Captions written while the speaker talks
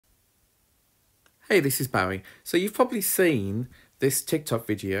Hey, this is Barry. So you've probably seen this TikTok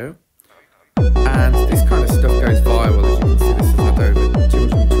video, and this kind of stuff goes viral. As you can see, this has had over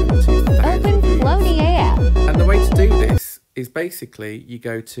 222,000 Open views. CloneAI. And the way to do this is basically you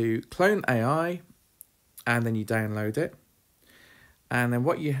go to CloneAI and then you download it. And then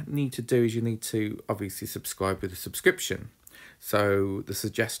what you need to do is you need to obviously subscribe with a subscription. So the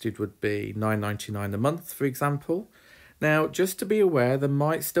suggested would be $9.99 a month, for example. Now, just to be aware, there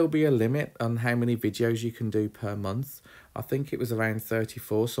might still be a limit on how many videos you can do per month. I think it was around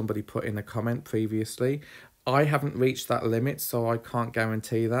 34. Somebody put in a comment previously. I haven't reached that limit, so I can't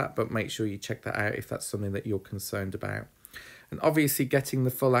guarantee that, but make sure you check that out if that's something that you're concerned about. And obviously getting the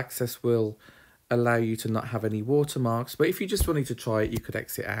full access will allow you to not have any watermarks, but if you just wanted to try it, you could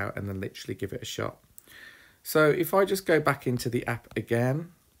exit out and then literally give it a shot. So if I just go back into the app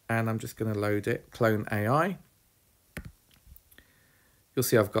again, and I'm just going to load it, CloneAI, you'll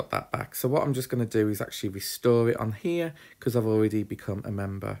see I've got that back. So what I'm just going to do is actually restore it on here because I've already become a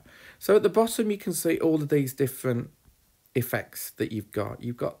member. So at the bottom, you can see all of these different effects that you've got.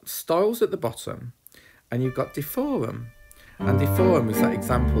 You've got styles at the bottom and you've got deforum. And deforum is that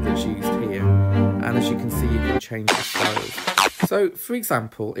example that's used here. And as you can see, you can change the styles. So for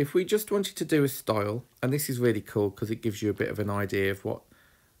example, if we just wanted to do a style, and this is really cool because it gives you a bit of an idea of what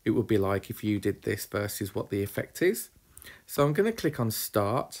it would be like if you did this versus what the effect is. So I'm going to click on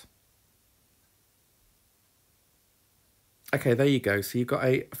start. Okay, there you go. So you've got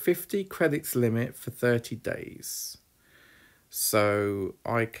a 50 credits limit for 30 days. So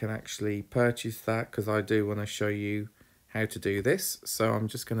I can actually purchase that because I do want to show you how to do this. So I'm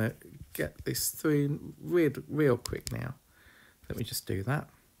just going to get this through real quick now. Let me just do that.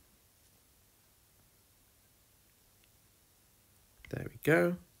 There we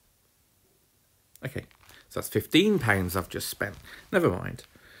go. Okay. So that's £15 I've just spent. Never mind.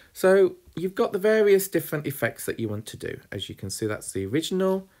 So you've got the various different effects that you want to do. As you can see, that's the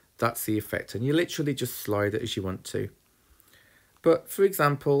original, that's the effect. And you literally just slide it as you want to. But for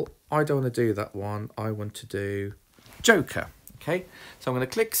example, I don't want to do that one. I want to do Joker. Okay, so I'm going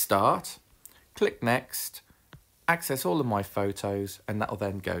to click start, click next, access all of my photos, and that'll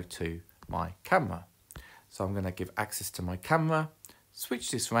then go to my camera. So I'm going to give access to my camera,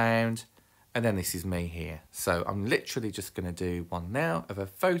 switch this round, and then this is me here. So I'm literally just going to do one now of a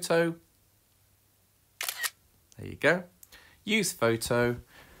photo. There you go. Use photo.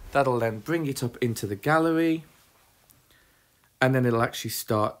 That'll then bring it up into the gallery. And then it'll actually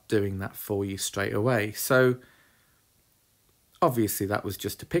start doing that for you straight away. So obviously that was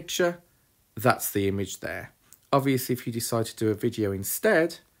just a picture. That's the image there. Obviously, if you decide to do a video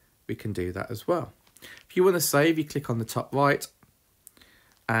instead, we can do that as well. If you want to save, you click on the top right.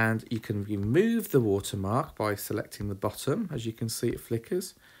 And you can remove the watermark by selecting the bottom. As you can see, it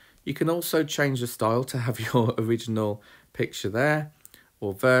flickers. You can also change the style to have your original picture there,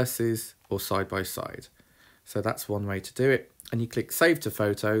 or versus, or side by side. So that's one way to do it. And you click Save to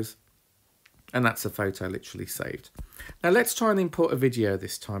Photos, and that's a photo literally saved. Now let's try and import a video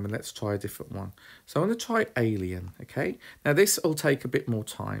this time, and let's try a different one. So I'm going to try Alien, okay? Now this will take a bit more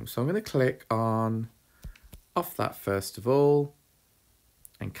time. So I'm going to click on off that first of all,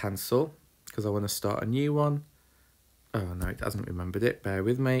 and cancel because I want to start a new one. Oh no, it hasn't remembered it. Bear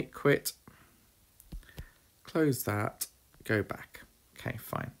with me. Quit. Close that. Go back. Okay,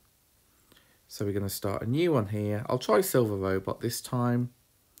 fine. So we're going to start a new one here. I'll try Silver Robot this time.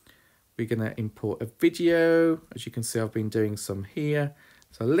 We're going to import a video. As you can see, I've been doing some here.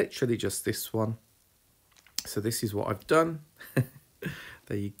 So literally just this one. So this is what I've done.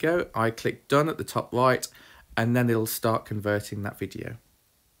 There you go. I click done at the top right, and then it'll start converting that video.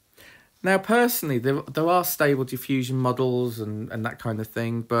 Now, personally, there are stable diffusion models and that kind of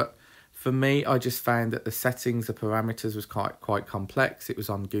thing, but for me, I just found that the settings, the parameters was quite complex. It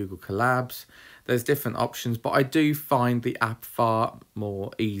was on Google Colabs. There's different options, but I do find the app far more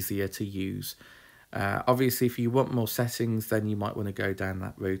easier to use. Obviously, if you want more settings, then you might want to go down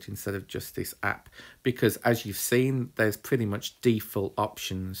that route instead of just this app, because as you've seen, there's pretty much default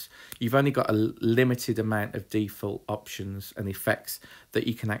options. You've only got a limited amount of default options and effects that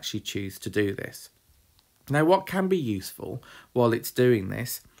you can actually choose to do this. Now, what can be useful while it's doing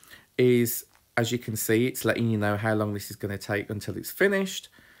this is, as you can see, it's letting you know how long this is going to take until it's finished.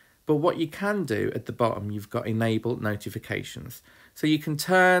 But what you can do at the bottom, you've got enable notifications. So you can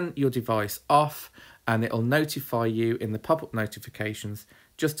turn your device off and it'll notify you in the pop-up notifications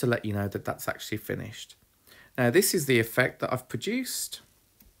just to let you know that that's actually finished. Now, this is the effect that I've produced.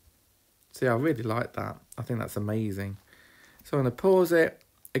 See, I really like that. I think that's amazing. So I'm going to pause it.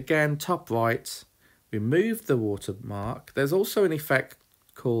 Again, top right, remove the watermark. There's also an effect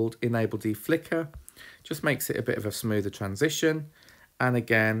called Enable Deflicker. Just makes it a bit of a smoother transition. And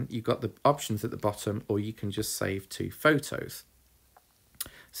again, you've got the options at the bottom, or you can just save to photos.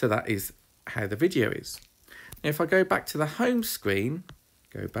 So that is how the video is. Now, if I go back to the home screen,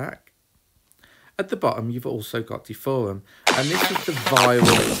 go back. At the bottom, you've also got Deforum, and this is the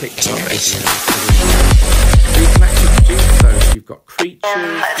viral TikTok video. You can actually produce those. You've got creatures,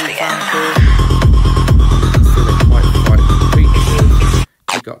 for example. Quite creatures.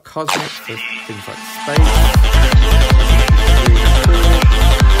 You've got cosmic for things like space. Really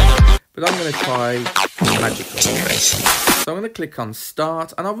cool. But I'm going to try magical. So I'm going to click on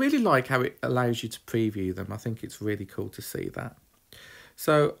Start, and I really like how it allows you to preview them. I think it's really cool to see that.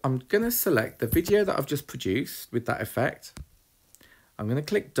 So I'm going to select the video that I've just produced with that effect. I'm going to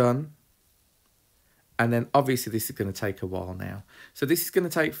click Done. And then obviously this is going to take a while now. So this is going to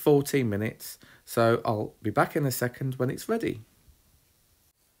take 14 minutes. So I'll be back in a second when it's ready.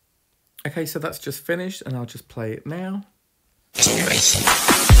 Okay, so that's just finished, and I'll just play it now.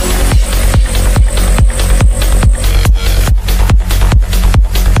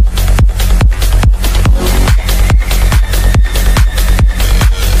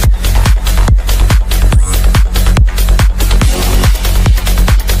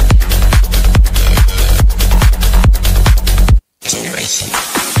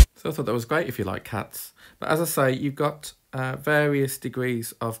 So I thought that was great if you like cats. But as I say, you've got various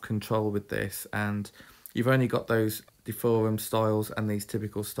degrees of control with this, and you've only got those Deforum styles and these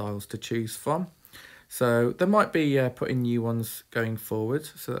typical styles to choose from. So there might be putting new ones going forward,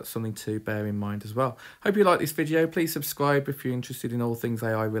 so that's something to bear in mind as well. Hope you like this video. Please subscribe if you're interested in all things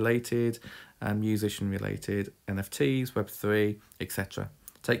AI related and musician related, NFTs, Web3, etc.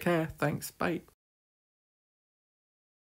 Take care. Thanks. Bye.